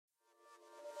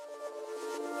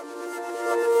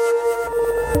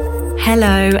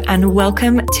Hello, and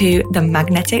welcome to the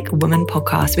Magnetic Woman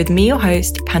podcast with me, your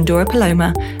host, Pandora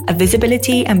Paloma, a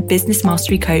visibility and business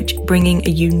mastery coach, bringing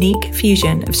a unique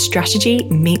fusion of strategy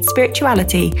meets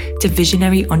spirituality to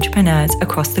visionary entrepreneurs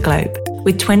across the globe.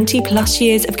 With 20 plus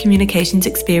years of communications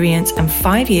experience and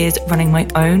 5 years running my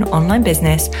own online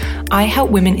business, I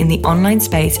help women in the online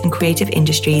space and creative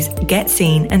industries get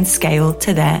seen and scale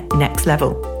to their next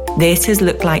level. This has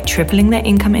looked like tripling their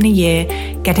income in a year,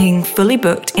 getting fully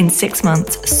booked in 6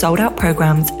 months, sold out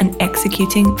programs, and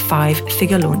executing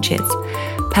 5-figure launches.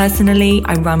 Personally,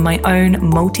 I run my own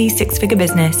multi-6-figure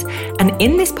business, and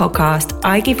in this podcast,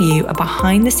 I give you a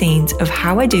behind the scenes of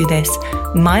how I do this,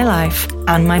 my life,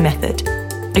 and my method.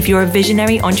 If you're a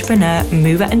visionary entrepreneur,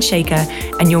 mover and shaker,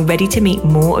 and you're ready to meet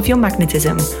more of your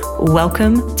magnetism,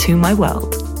 welcome to my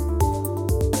world.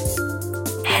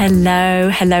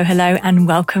 Hello, and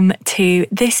welcome to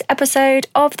this episode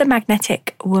of the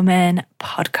Magnetic Woman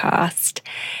podcast.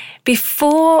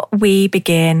 Before we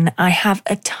begin, I have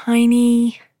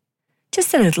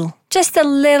just a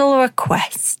little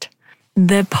request.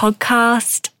 The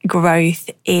podcast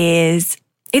growth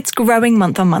it's growing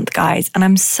month on month, guys. And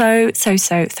I'm so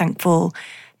thankful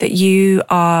that you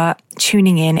are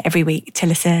tuning in every week to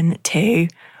listen to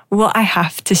what I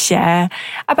have to share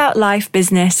about life,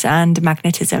 business, and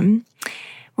magnetism.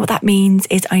 What that means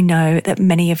is I know that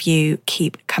many of you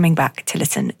keep coming back to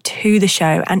listen to the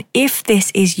show. And if this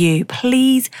is you,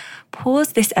 please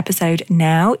pause this episode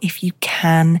now if you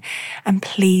can, and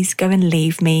please go and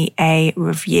leave me a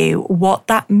review. What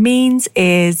that means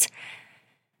is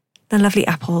the lovely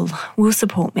Apple will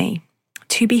support me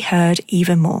to be heard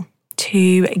even more,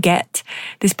 to get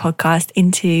this podcast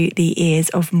into the ears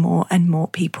of more and more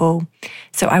people.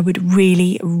 So I would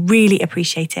really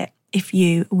appreciate it if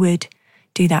you would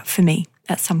do that for me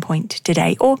at some point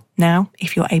today or now,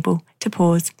 if you're able to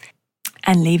pause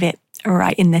and leave it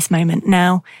right in this moment.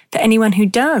 Now, for anyone who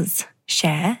does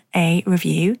share a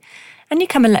review and you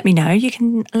come and let me know, you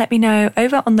can let me know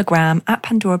over on the gram at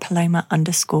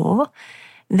 @PandoraPaloma_.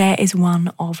 There is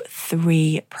one of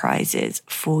 3 prizes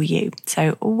for you.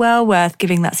 So well worth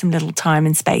giving that some little time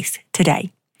and space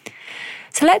today.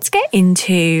 So let's get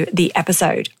into the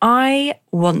episode. I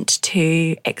want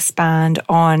to expand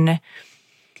on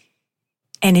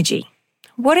energy,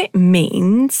 what it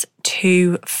means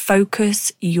to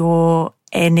focus your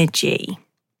energy.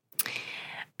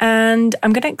 And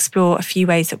I'm going to explore a few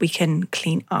ways that we can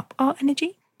clean up our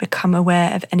energy, become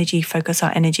aware of energy, focus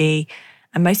our energy,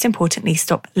 and most importantly,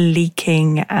 stop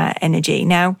leaking energy.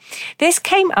 Now, this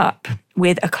came up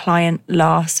with a client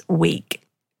last week,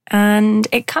 and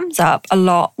it comes up a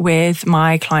lot with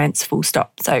my clients full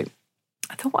stop. So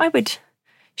I thought I would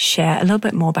share a little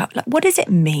bit more about what does it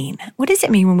mean? What does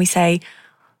it mean when we say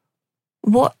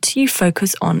what you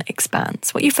focus on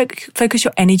expands? What you focus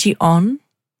your energy on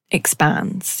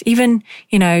expands. Even,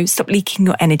 stop leaking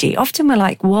your energy. Often we're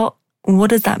like, what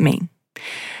does that mean?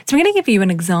 So I'm going to give you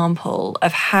an example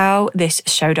of how this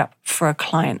showed up for a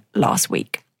client last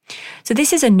week. So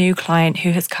this is a new client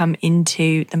who has come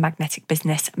into the Magnetic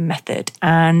Business Method.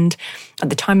 And at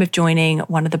the time of joining,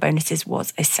 one of the bonuses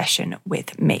was a session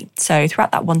with me. So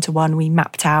throughout that one-to-one, we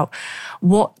mapped out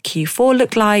what Q4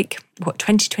 looked like, what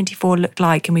 2024 looked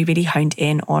like, and we really honed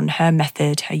in on her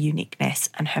method, her uniqueness,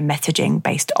 and her messaging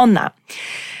based on that.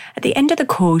 At the end of the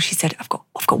call, she said, I've got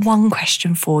one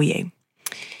question for you.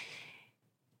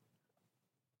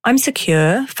 I'm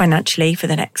secure financially for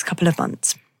the next couple of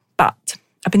months, but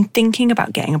I've been thinking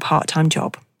about getting a part-time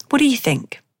job. What do you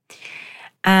think?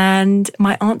 And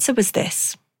my answer was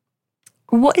this.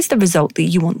 What is the result that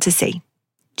you want to see?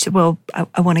 She said, well,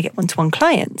 I want to get one-to-one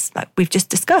clients, like we've just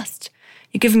discussed.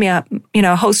 You've given me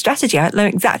a whole strategy. I know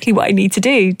exactly what I need to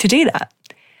do that.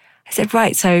 I said,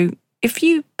 right, so if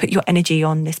you put your energy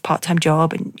on this part-time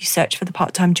job and you search for the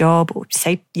part-time job or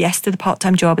say yes to the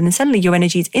part-time job and then suddenly your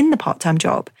energy is in the part-time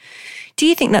job, do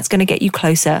you think that's going to get you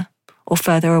closer or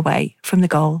further away from the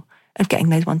goal of getting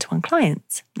those one-to-one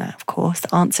clients? Now, of course,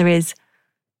 the answer is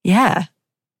yeah.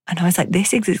 And I was like,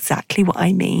 this is exactly what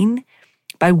I mean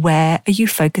by where are you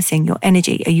focusing your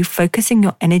energy? Are you focusing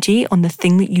your energy on the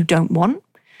thing that you don't want?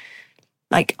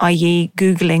 Like, i.e.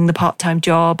 Googling the part-time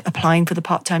job, applying for the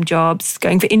part-time jobs,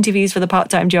 going for interviews for the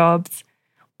part-time jobs?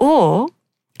 Or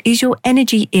is your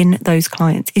energy in those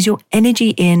clients? Is your energy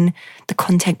in the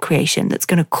content creation that's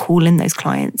going to call in those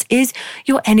clients? Is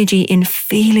your energy in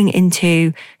feeling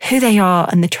into who they are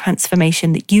and the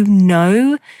transformation that you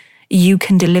know you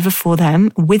can deliver for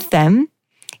them, with them,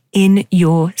 in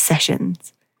your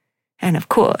sessions? And of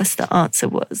course, the answer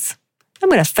was, I'm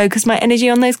going to focus my energy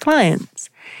on those clients.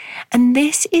 And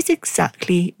this is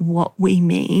exactly what we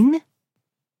mean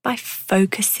By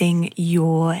focusing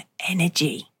your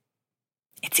energy.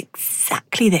 It's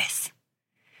exactly this.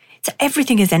 So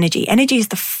everything is energy. Energy is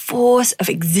the force of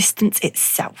existence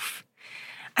itself.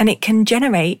 And it can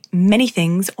generate many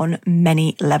things on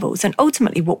many levels. And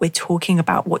ultimately what we're talking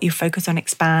about, what you focus on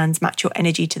expands, match your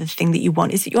energy to the thing that you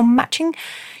want, is that you're matching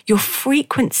your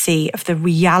frequency of the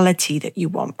reality that you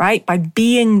want, right? By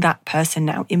being that person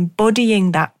now,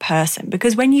 embodying that person.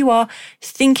 Because when you are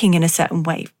thinking in a certain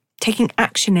way, taking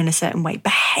action in a certain way,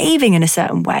 behaving in a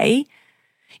certain way,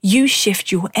 you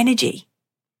shift your energy.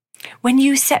 When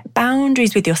you set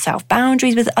boundaries with yourself,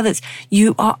 boundaries with others,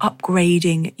 you are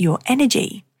upgrading your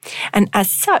energy. And as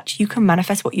such, you can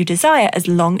manifest what you desire as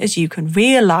long as you can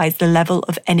realize the level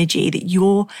of energy that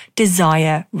your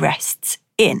desire rests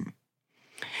in.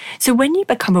 So when you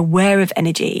become aware of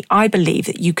energy, I believe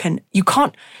that you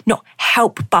can't not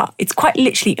help but, it's quite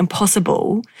literally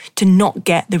impossible to not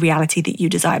get the reality that you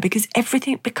desire, because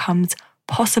everything becomes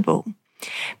possible.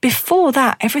 Before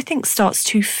that, everything starts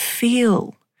to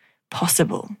feel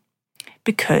possible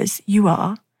because you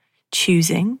are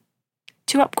choosing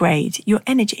to upgrade your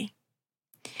energy.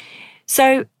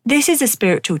 So this is a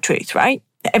spiritual truth, right?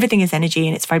 That everything is energy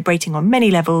and it's vibrating on many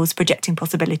levels, projecting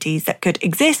possibilities that could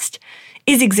exist,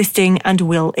 is existing, and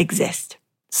will exist.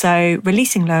 So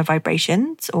releasing lower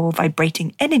vibrations or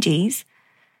vibrating energies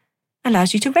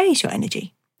allows you to raise your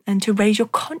energy and to raise your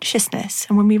consciousness.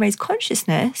 And when we raise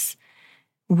consciousness,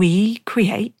 we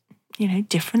create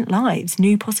different lives,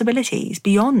 new possibilities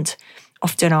beyond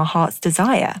often our heart's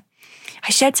desire. I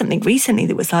shared something recently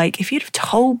that was like, if you'd have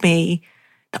told me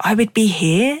that I would be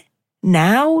here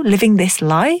now living this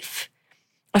life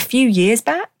a few years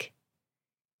back,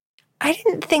 I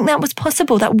didn't think that was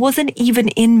possible. That wasn't even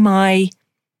in my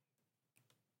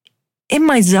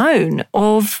zone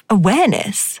of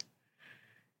awareness.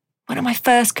 One of my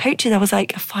first coaches, I was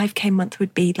like, a 5K month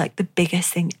would be like the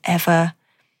biggest thing ever.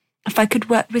 If I could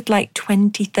work with like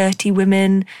 20, 30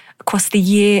 women across the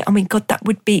year, oh my God, that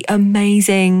would be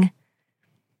amazing.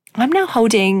 I'm now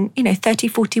holding, 30,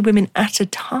 40 women at a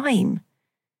time.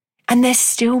 And there's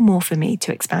still more for me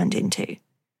to expand into.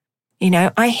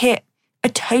 I hit a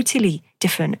totally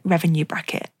different revenue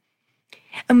bracket.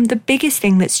 And the biggest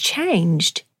thing that's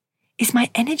changed is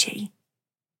my energy.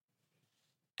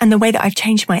 And the way that I've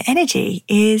changed my energy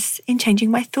is in changing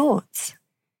my thoughts,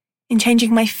 in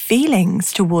changing my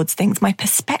feelings towards things, my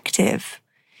perspective,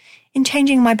 in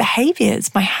changing my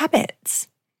behaviors, my habits,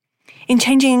 in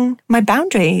changing my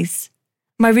boundaries,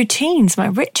 my routines, my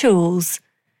rituals,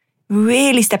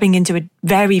 really stepping into a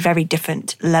very, very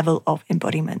different level of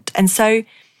embodiment. And so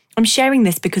I'm sharing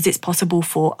this because it's possible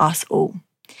for us all.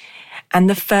 And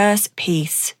the first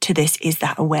piece to this is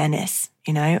that awareness.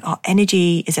 Our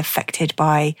energy is affected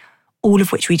by all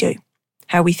of which we do,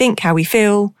 how we think, how we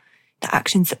feel, the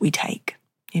actions that we take,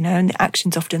 and the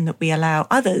actions often that we allow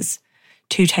others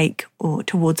to take or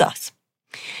towards us.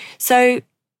 So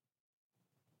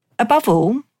above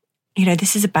all,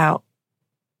 this is about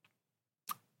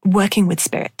working with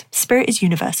spirit. Spirit is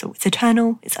universal. It's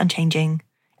eternal. It's unchanging,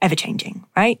 ever-changing,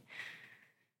 right?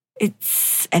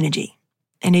 It's energy.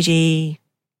 Energy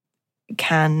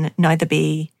can neither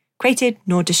be created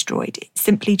nor destroyed. It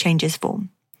simply changes form.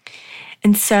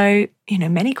 And so,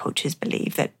 many cultures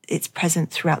believe that it's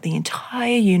present throughout the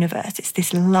entire universe. It's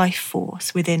this life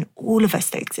force within all of us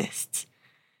that exists.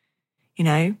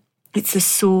 It's the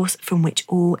source from which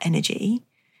all energy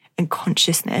and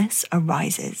consciousness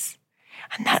arises.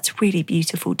 And that's really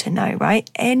beautiful to know, right?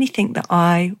 Anything that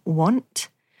I want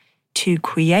to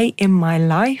create in my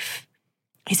life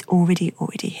is already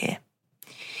here.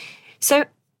 So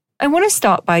I want to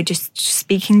start by just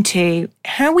speaking to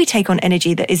how we take on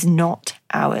energy that is not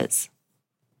ours.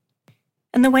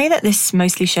 And the way that this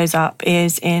mostly shows up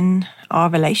is in our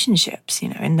relationships,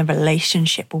 in the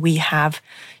relationship we have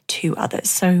to others.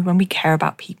 So when we care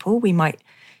about people, we might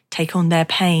take on their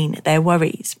pain, their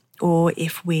worries, or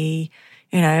if we,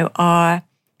 are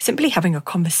simply having a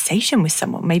conversation with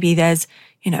someone, maybe there's,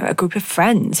 a group of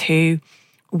friends who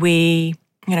we,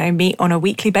 meet on a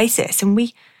weekly basis, and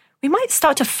we might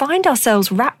start to find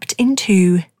ourselves wrapped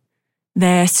into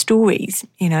their stories,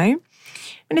 I'm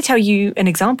going to tell you an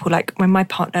example. Like when my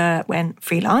partner went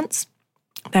freelance,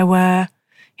 there was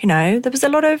a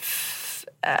lot of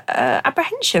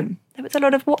apprehension. There was a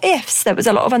lot of what ifs. There was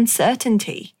a lot of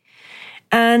uncertainty.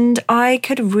 And I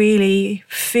could really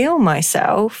feel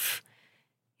myself,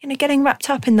 getting wrapped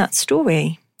up in that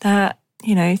story that,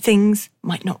 things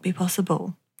might not be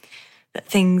possible, that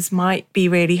things might be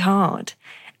really hard.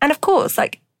 And of course,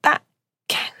 like that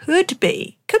could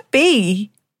be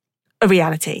a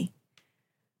reality.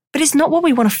 But it's not what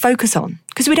we want to focus on,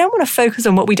 because because we don't want to focus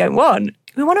on what we don't want.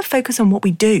 We want to focus on what we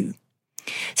do.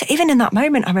 So even in that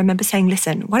moment, I remember saying,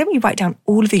 listen, why don't we write down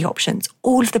all of the options,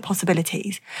 all of the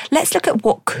possibilities? Let's look at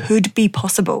what could be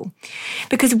possible.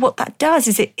 Because what that does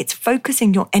is it's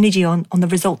focusing your energy on the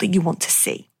result that you want to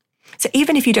see. So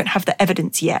even if you don't have the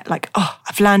evidence yet, like, oh,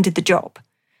 I've landed the job,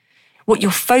 what you're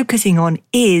focusing on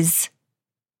is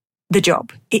the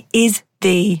job. It is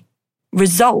the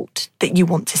result that you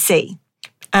want to see.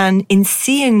 And in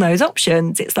seeing those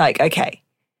options, it's like, okay,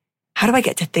 how do I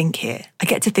get to think here? I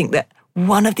get to think that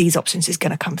one of these options is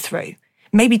going to come through.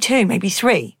 Maybe two, maybe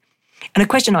three. And a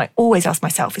question I always ask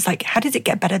myself is like, how does it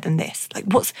get better than this? Like,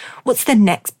 what's the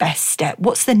next best step?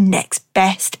 What's the next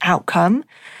best outcome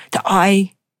that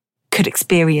I could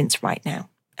experience right now?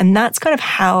 And that's kind of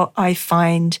how I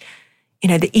find,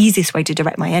 the easiest way to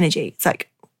direct my energy. It's like,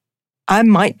 I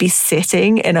might be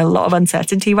sitting in a lot of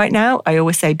uncertainty right now. I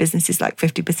always say business is like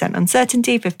 50%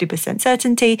 uncertainty, 50%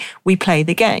 certainty. We play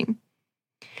the game.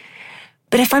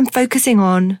 But if I'm focusing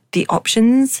on the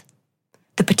options,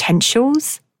 the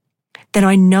potentials, then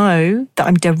I know that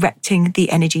I'm directing the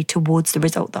energy towards the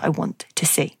result that I want to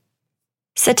see.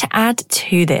 So to add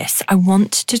to this, I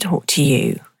want to talk to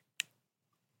you,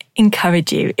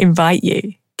 encourage you, invite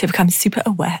you to become super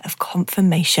aware of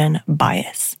confirmation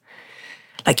bias.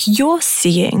 Like, you're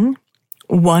seeing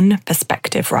one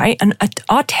perspective, right? And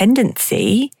our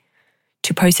tendency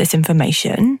to process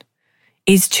information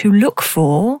is to look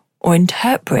for or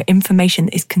interpret information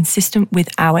that is consistent with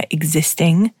our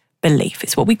existing belief.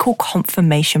 It's what we call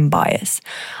confirmation bias.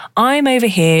 I'm over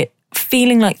here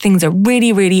feeling like things are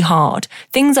really, really hard.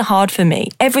 Things are hard for me.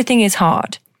 Everything is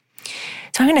hard.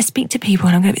 So I'm going to speak to people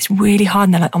and it's really hard.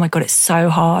 And they're like, oh my God, it's so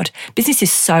hard. Business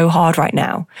is so hard right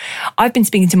now. I've been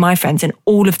speaking to my friends and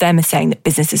all of them are saying that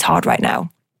business is hard right now.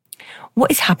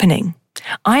 What is happening?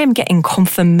 I am getting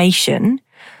confirmation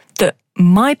that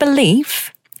my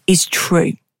belief is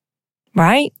true,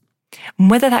 right?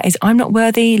 And whether that is I'm not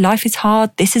worthy, life is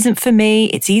hard, this isn't for me,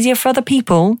 it's easier for other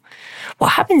people.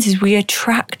 What happens is we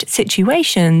attract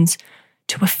situations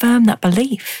to affirm that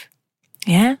belief.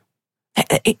 Yeah?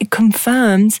 It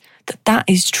confirms that that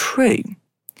is true.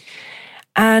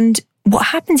 And what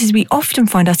happens is we often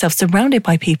find ourselves surrounded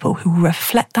by people who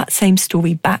reflect that same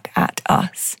story back at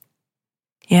us.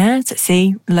 Yeah, so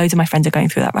see, loads of my friends are going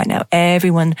through that right now.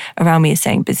 Everyone around me is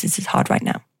saying business is hard right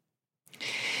now.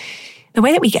 The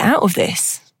way that we get out of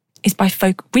this is by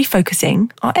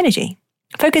refocusing our energy,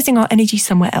 focusing our energy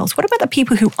somewhere else. What about the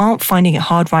people who aren't finding it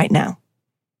hard right now?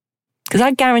 Because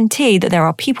I guarantee that there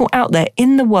are people out there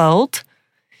in the world,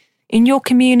 in your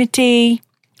community,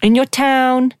 in your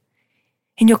town,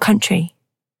 in your country,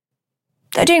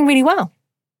 that are doing really well.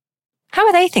 How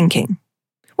are they thinking?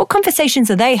 What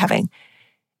conversations are they having?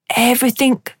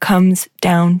 Everything comes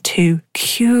down to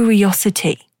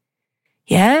curiosity.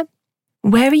 Yeah?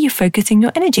 Where are you focusing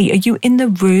your energy? Are you in the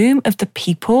room of the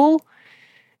people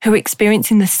who are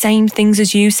experiencing the same things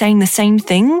as you, saying the same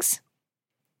things?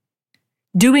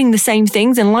 Doing the same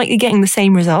things and likely getting the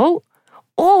same result?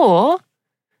 Or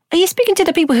are you speaking to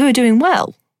the people who are doing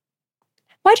well?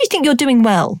 Why do you think you're doing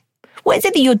well? What is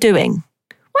it that you're doing?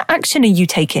 What action are you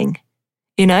taking?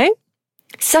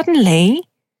 Suddenly,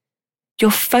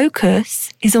 your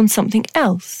focus is on something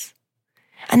else.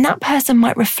 And that person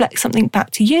might reflect something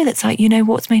back to you that's like,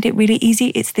 what's made it really easy?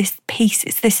 It's this piece,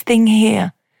 it's this thing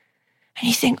here. And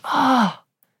you think, I'm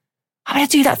going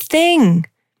to do that thing.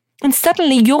 And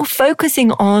suddenly you're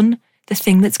focusing on the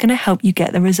thing that's going to help you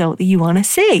get the result that you want to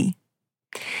see.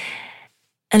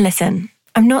 And listen,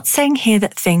 I'm not saying here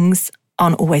that things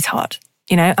aren't always hard.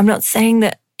 I'm not saying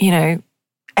that,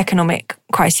 economic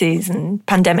crises and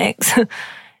pandemics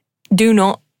do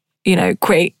not,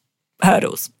 create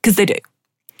hurdles, because they do.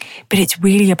 But it's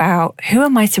really about, who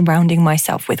am I surrounding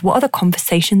myself with? What are the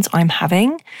conversations I'm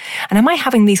having? And am I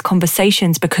having these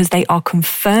conversations because they are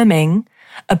confirming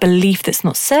a belief that's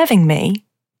not serving me?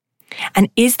 And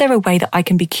is there a way that I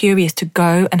can be curious to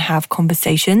go and have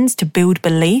conversations to build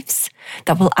beliefs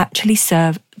that will actually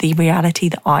serve the reality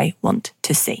that I want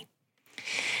to see?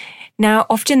 Now,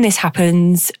 often this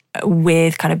happens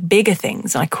with kind of bigger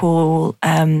things. I call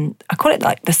it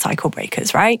like the cycle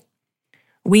breakers, right?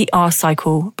 We are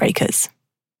cycle breakers.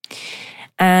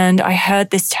 And I heard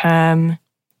this term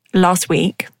last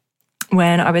week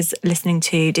when I was listening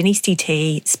to Denise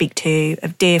TT speak to a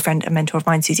dear friend and mentor of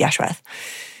mine, Susie Ashworth.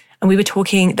 And they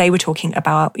were talking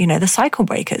about, the cycle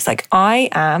breakers. Like, I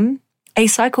am a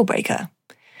cycle breaker.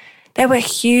 There were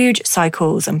huge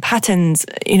cycles and patterns,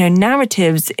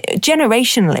 narratives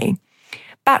generationally,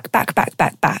 back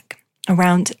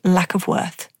around lack of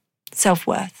worth,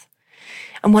 self-worth.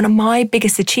 And one of my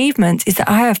biggest achievements is that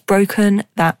I have broken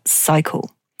that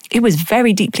cycle. It was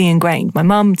very deeply ingrained. My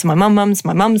mum to my mum's,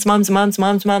 my mum's,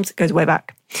 it goes way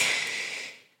back.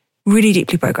 Really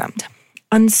deeply programmed.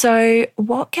 And so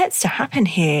what gets to happen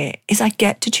here is I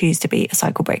get to choose to be a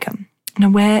cycle breaker. Now,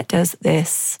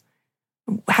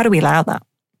 how do we allow that?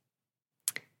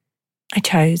 I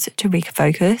chose to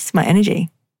refocus my energy.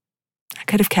 I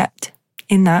could have kept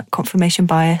in that confirmation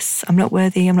bias. I'm not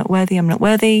worthy, I'm not worthy, I'm not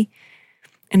worthy.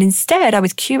 And instead, I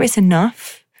was curious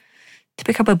enough to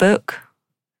pick up a book,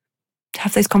 to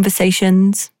have those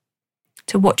conversations,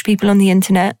 to watch people on the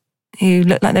internet who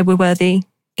looked like they were worthy,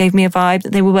 gave me a vibe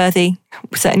that they were worthy,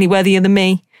 certainly worthier than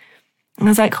me. And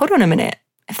I was like, hold on a minute.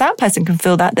 If that person can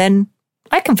feel that, then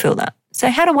I can feel that. So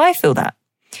how do I feel that?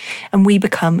 And we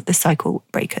become the cycle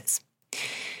breakers.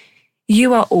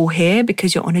 You are all here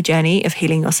because you're on a journey of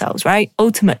healing yourselves, right?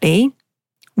 Ultimately,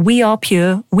 we are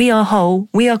pure, we are whole,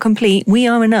 we are complete, we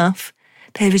are enough.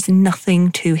 There is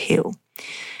nothing to heal.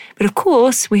 But of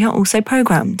course, we are also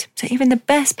programmed. So even the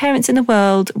best parents in the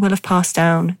world will have passed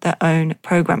down their own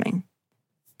programming.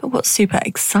 But what's super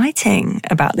exciting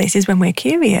about this is when we're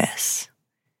curious.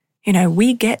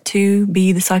 We get to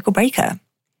be the cycle breaker.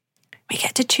 We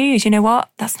get to choose, you know what?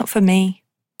 That's not for me.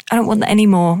 I don't want that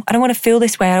anymore. I don't want to feel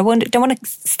this way. I don't want to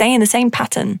stay in the same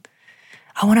pattern.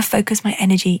 I want to focus my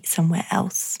energy somewhere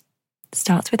else. It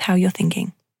starts with how you're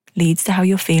thinking, leads to how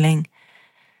you're feeling,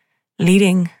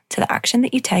 leading to the action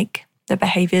that you take, the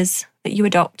behaviors that you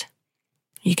adopt.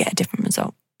 You get a different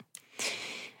result.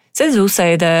 So there's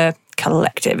also the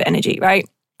collective energy, right?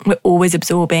 We're always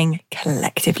absorbing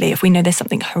collectively. If we know there's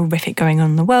something horrific going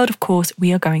on in the world, of course,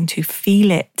 we are going to feel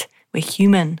it. We're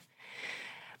human.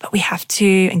 But we have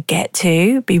to and get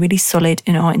to be really solid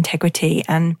in our integrity.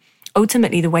 And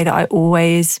ultimately, the way that I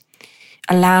always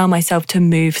allow myself to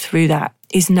move through that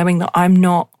is knowing that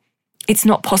it's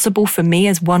not possible for me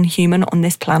as one human on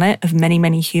this planet of many,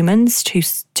 many humans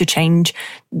to change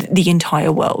the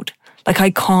entire world. Like, I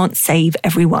can't save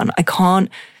everyone. I can't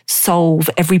solve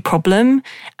every problem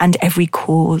and every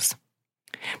cause.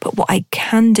 But what I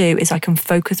can do is I can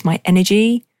focus my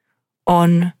energy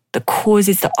on the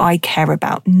causes that I care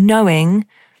about, knowing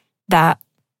that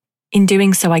in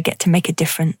doing so, I get to make a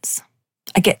difference.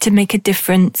 I get to make a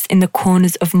difference in the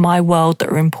corners of my world that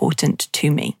are important to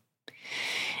me.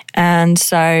 And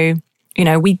so,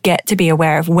 we get to be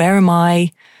aware of where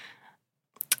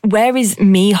is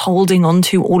me holding on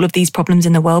to all of these problems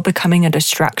in the world becoming a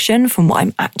distraction from what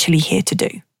I'm actually here to do?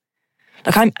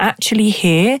 Like, I'm actually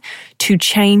here to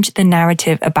change the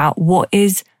narrative about what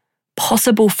is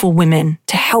possible for women,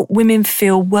 to help women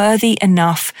feel worthy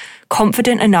enough,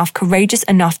 confident enough, courageous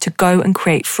enough to go and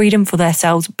create freedom for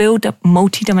themselves, build up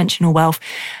multidimensional wealth.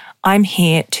 I'm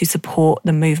here to support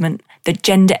the movement, the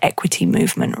gender equity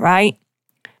movement, right?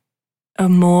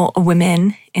 More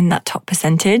women in that top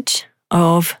percentage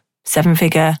of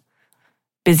 7-figure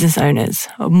business owners,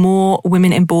 more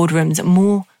women in boardrooms,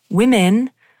 more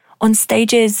women on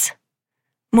stages,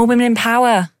 more women in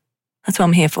power. That's what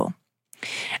I'm here for.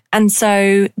 And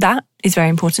so that is very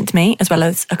important to me, as well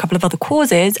as a couple of other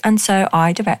causes. And so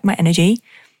I direct my energy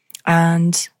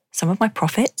and some of my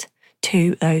profit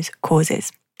to those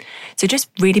causes. So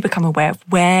just really become aware of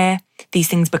where these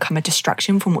things become a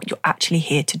distraction from what you're actually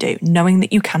here to do, knowing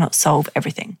that you cannot solve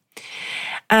everything.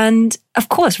 And of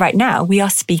course, right now, we are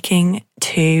speaking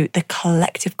to the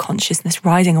collective consciousness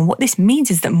rising. And what this means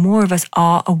is that more of us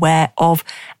are aware of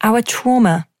our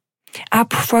trauma, our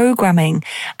programming,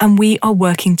 and we are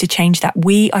working to change that.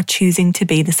 We are choosing to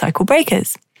be the cycle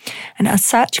breakers. And as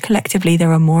such, collectively,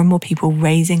 there are more and more people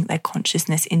raising their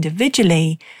consciousness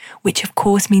individually, which of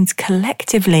course means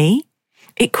collectively,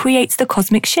 it creates the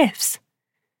cosmic shifts.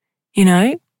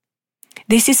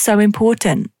 This is so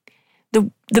important.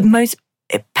 The most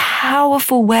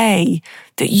powerful way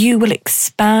that you will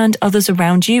expand others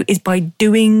around you is by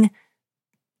doing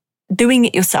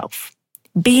it yourself,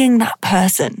 being that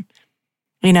person.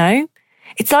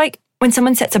 It's like when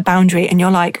someone sets a boundary and you're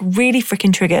like really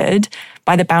freaking triggered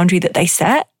by the boundary that they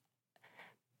set.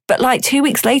 But like 2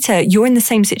 weeks later, you're in the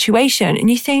same situation and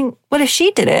you think, well, if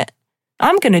she did it,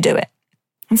 I'm going to do it.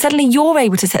 And suddenly you're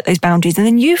able to set those boundaries and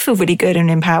then you feel really good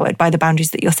and empowered by the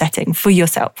boundaries that you're setting for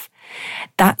yourself.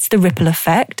 That's the ripple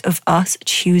effect of us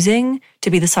choosing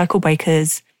to be the cycle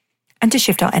breakers and to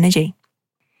shift our energy.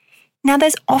 Now,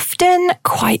 there's often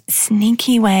quite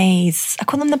sneaky ways, I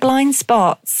call them the blind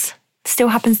spots, still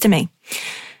happens to me,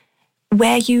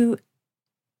 where you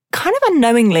kind of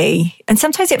unknowingly, and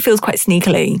sometimes it feels quite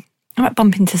sneakily, I might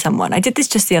bump into someone. I did this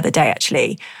just the other day,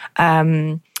 actually.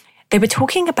 They were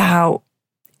talking about,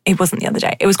 it wasn't the other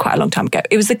day, it was quite a long time ago.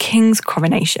 It was the king's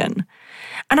coronation.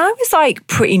 And I was like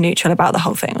pretty neutral about the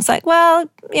whole thing. I was like, well,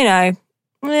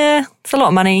 it's a lot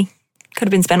of money. Could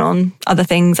have been spent on other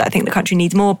things. I think the country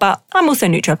needs more, but I'm also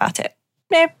neutral about it.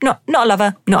 Yeah, not a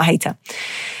lover, not a hater.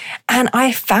 And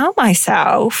I found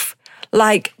myself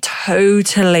like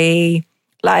totally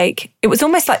like, it was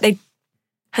almost like they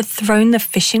had thrown the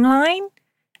fishing line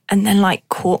and then like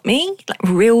caught me, like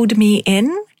reeled me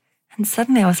in. And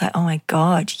suddenly I was like, oh my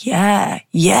God, yeah.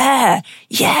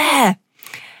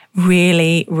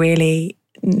 Really, really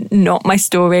not my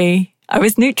story. I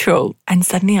was neutral. And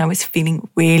suddenly I was feeling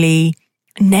really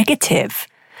negative.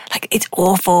 Like, it's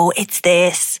awful, it's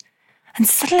this. And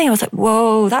suddenly I was like,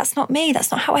 whoa, that's not me.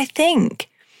 That's not how I think.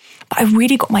 But I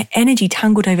really got my energy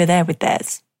tangled over there with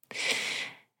theirs.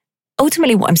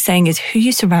 Ultimately, what I'm saying is who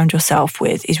you surround yourself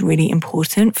with is really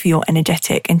important for your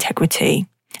energetic integrity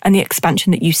and the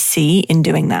expansion that you see in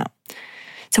doing that.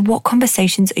 So what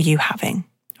conversations are you having,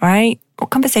 right? What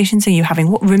conversations are you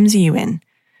having? What rooms are you in?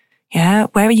 Yeah,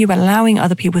 where are you allowing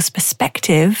other people's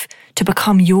perspective to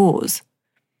become yours?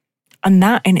 And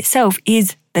that in itself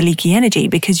is the leaky energy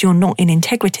because you're not in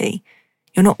integrity.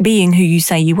 You're not being who you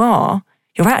say you are.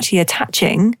 You're actually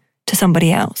attaching to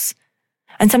somebody else.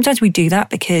 And sometimes we do that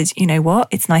because, you know what?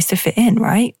 It's nice to fit in,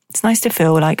 right? It's nice to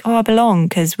feel like, oh, I belong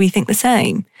because we think the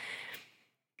same.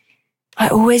 I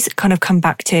always kind of come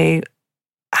back to,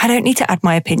 I don't need to add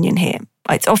my opinion here.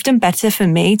 It's often better for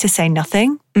me to say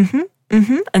nothing,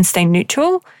 and stay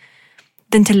neutral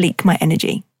than to leak my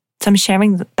energy. So I'm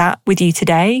sharing that with you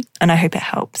today, and I hope it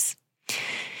helps.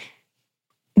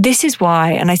 This is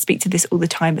why, and I speak to this all the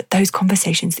time, but those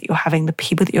conversations that you're having, the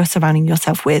people that you're surrounding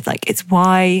yourself with, like, it's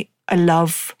why I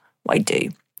love what I do.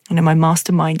 You know, my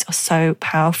masterminds are so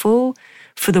powerful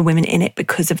for the women in it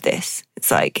because of this.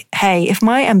 It's like, hey, if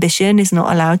my ambition is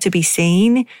not allowed to be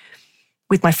seen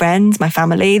with my friends, my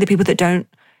family, the people that don't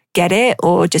get it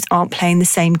or just aren't playing the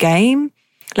same game,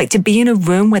 like to be in a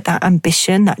room where that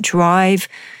ambition, that drive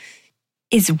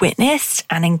is witnessed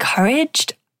and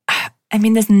encouraged, I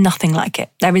mean, there's nothing like it.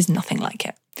 There is nothing like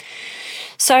it.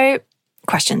 So,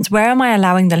 questions. Where am I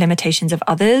allowing the limitations of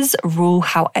others rule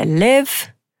how I live,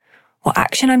 what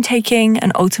action I'm taking,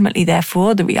 and ultimately,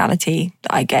 therefore, the reality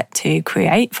that I get to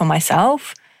create for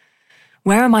myself?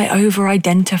 Where am I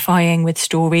over-identifying with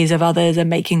stories of others and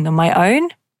making them my own?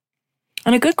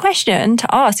 And a good question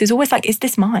to ask is always like, is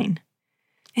this mine?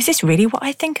 Is this really what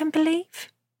I think and believe?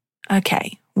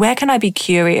 Okay, where can I be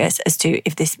curious as to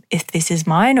if this is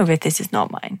mine or if this is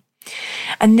not mine?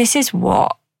 And this is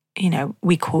what,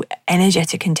 we call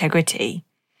energetic integrity.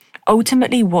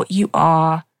 Ultimately, what you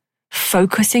are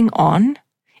focusing on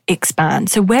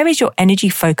expands. So where is your energy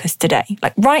focused today?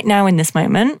 Like right now in this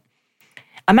moment,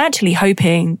 I'm actually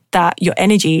hoping that your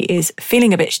energy is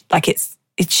feeling a bit like it's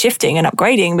shifting and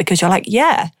upgrading because you're like,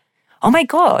 yeah, oh my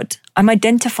God, I'm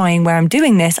identifying where I'm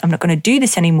doing this. I'm not going to do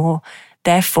this anymore.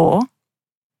 Therefore,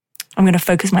 I'm going to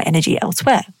focus my energy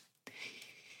elsewhere.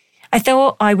 I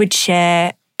thought I would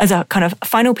share as a kind of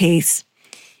final piece,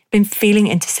 been feeling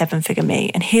into seven-figure me.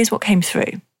 And here's what came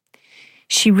through.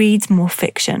 She reads more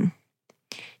fiction.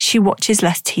 She watches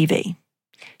less TV.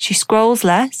 She scrolls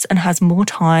less and has more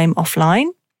time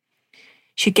offline.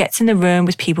 She gets in the room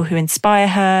with people who inspire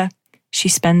her. She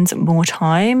spends more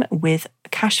time with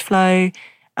cash flow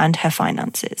and her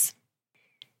finances.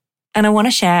 And I want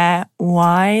to share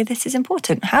why this is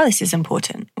important, how this is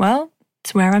important. Well,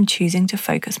 it's where I'm choosing to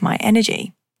focus my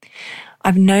energy.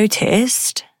 I've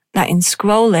noticed that in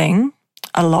scrolling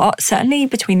a lot, certainly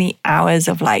between the hours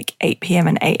of like 8 p.m.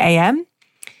 and 8 a.m.,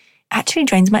 actually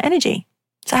drains my energy.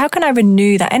 So how can I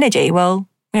renew that energy? Well,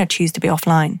 I'm going to choose to be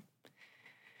offline.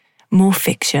 More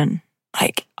fiction.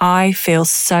 Like I feel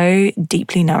so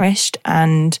deeply nourished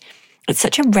and it's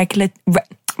such a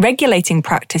regulating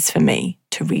practice for me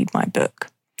to read my book.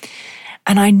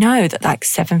 And I know that like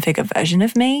seven-figure version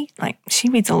of me, like she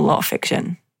reads a lot of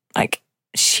fiction. Like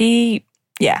she's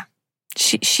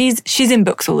in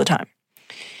books all the time.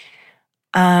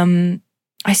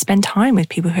 I spend time with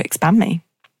people who expand me.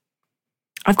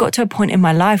 I've got to a point in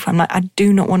my life where I'm like, I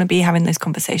do not want to be having those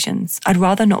conversations. I'd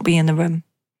rather not be in the room.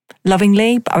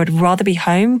 Lovingly, but I would rather be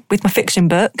home with my fiction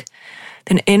book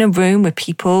than in a room with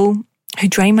people who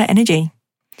drain my energy.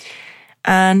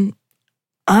 And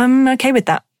I'm okay with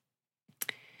that.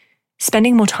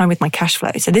 Spending more time with my cash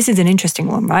flow. So this is an interesting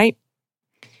one, right?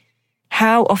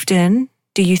 How often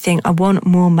do you think I want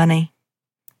more money?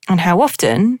 And how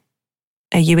often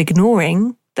are you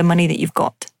ignoring the money that you've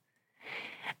got?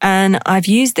 And I've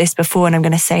used this before and I'm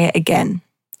going to say it again.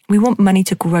 We want money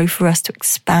to grow for us, to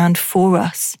expand for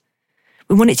us.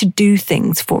 We want it to do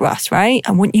things for us, right?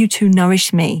 I want you to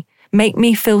nourish me, make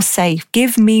me feel safe,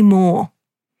 give me more.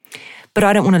 but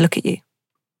I don't want to look at you.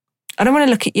 I don't want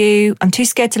to look at you. I'm too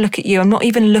scared to look at you. I'm not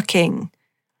even looking.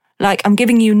 Like, I'm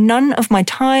giving you none of my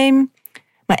time,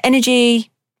 my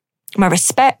energy, my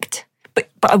respect, but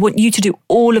I want you to do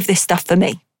all of this stuff for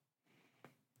me.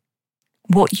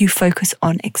 What you focus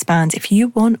on expands. If you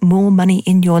want more money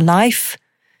in your life,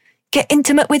 get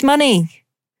intimate with money.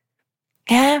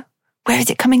 Yeah? Where is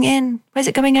it coming in? Where's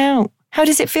it going out? How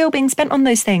does it feel being spent on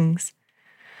those things?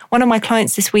 One of my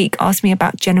clients this week asked me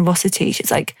about generosity.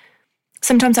 She's like,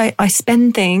 sometimes I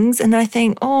spend things and I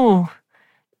think, oh,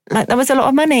 like that was a lot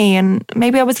of money and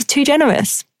maybe I was too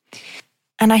generous.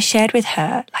 And I shared with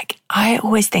her, like, I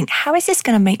always think, how is this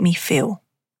going to make me feel?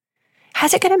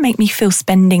 How's it going to make me feel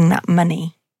spending that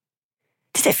money?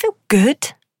 Does it feel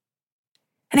good?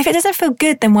 And if it doesn't feel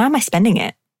good, then why am I spending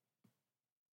it?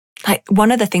 Like,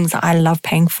 one of the things that I love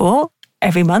paying for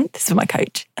every month is for my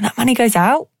coach. And that money goes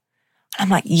out. And I'm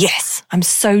like, yes, I'm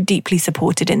so deeply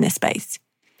supported in this space.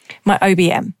 My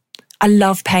OBM, I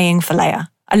love paying for Leia.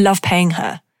 I love paying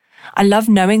her. I love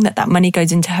knowing that that money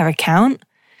goes into her account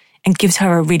and gives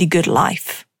her a really good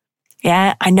life.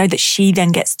 Yeah, I know that she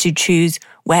then gets to choose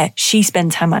where she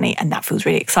spends her money, and that feels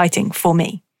really exciting for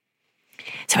me.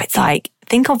 So it's like,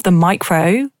 think of the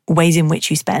micro ways in which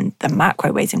you spend, the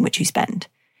macro ways in which you spend.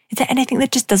 Is there anything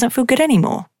that just doesn't feel good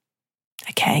anymore?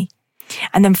 Okay.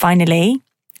 And then finally,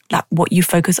 like, what you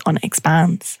focus on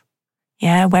expands.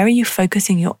 Yeah, where are you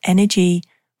focusing your energy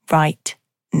right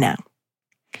now?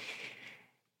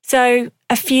 So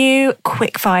a few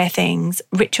quick fire things,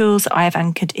 rituals I have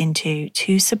anchored into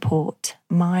to support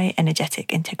my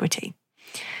energetic integrity.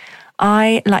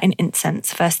 I light an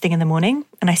incense first thing in the morning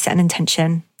and I set an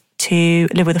intention to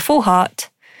live with a full heart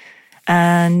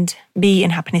and be in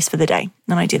happiness for the day.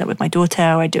 And I do that with my daughter,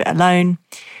 or I do it alone.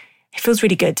 It feels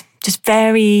really good. Just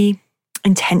very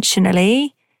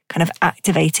intentionally kind of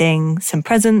activating some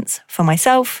presence for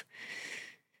myself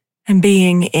and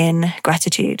being in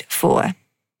gratitude for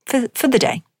the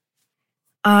day.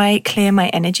 I clear my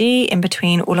energy in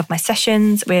between all of my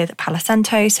sessions with Palo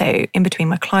Santo. So in between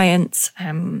my clients,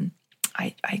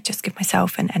 I just give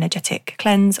myself an energetic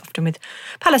cleanse, often with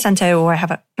Palo Santo, or I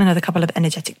have another couple of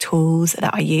energetic tools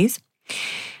that I use.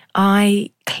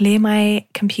 I clear my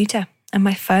computer and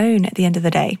my phone at the end of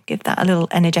the day, give that a little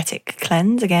energetic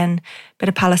cleanse. Again, a bit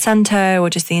of Palo Santo, or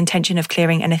just the intention of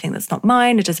clearing anything that's not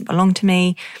mine, it doesn't belong to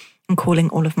me, and calling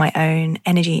all of my own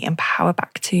energy and power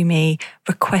back to me,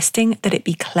 requesting that it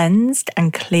be cleansed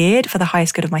and cleared for the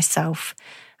highest good of myself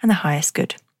and the highest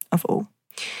good of all.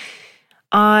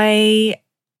 I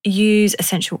use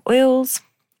essential oils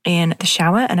in the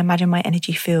shower and imagine my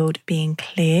energy field being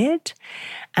cleared.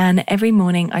 And every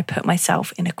morning I put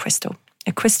myself in a crystal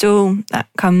that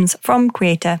comes from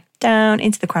Creator down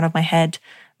into the crown of my head.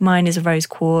 Mine is a rose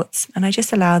quartz, and I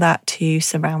just allow that to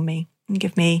surround me and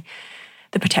give me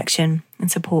the protection and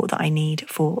support that I need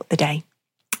for the day.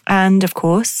 And of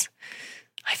course,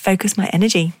 I focus my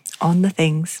energy on the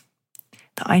things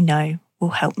that I know will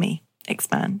help me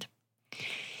expand.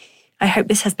 I hope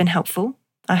this has been helpful.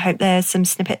 I hope there's some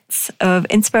snippets of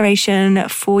inspiration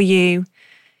for you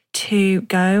to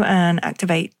go and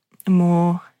activate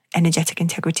more energetic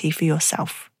integrity for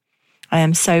yourself. I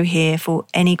am so here for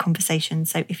any conversation.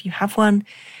 So if you have one,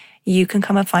 you can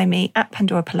come and find me at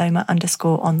PandoraPaloma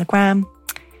 _ on the gram.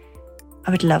 I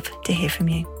would love to hear from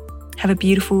you. Have a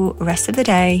beautiful rest of the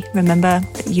day. Remember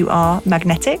that you are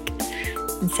magnetic,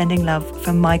 and sending love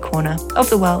from my corner of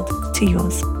the world to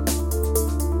yours.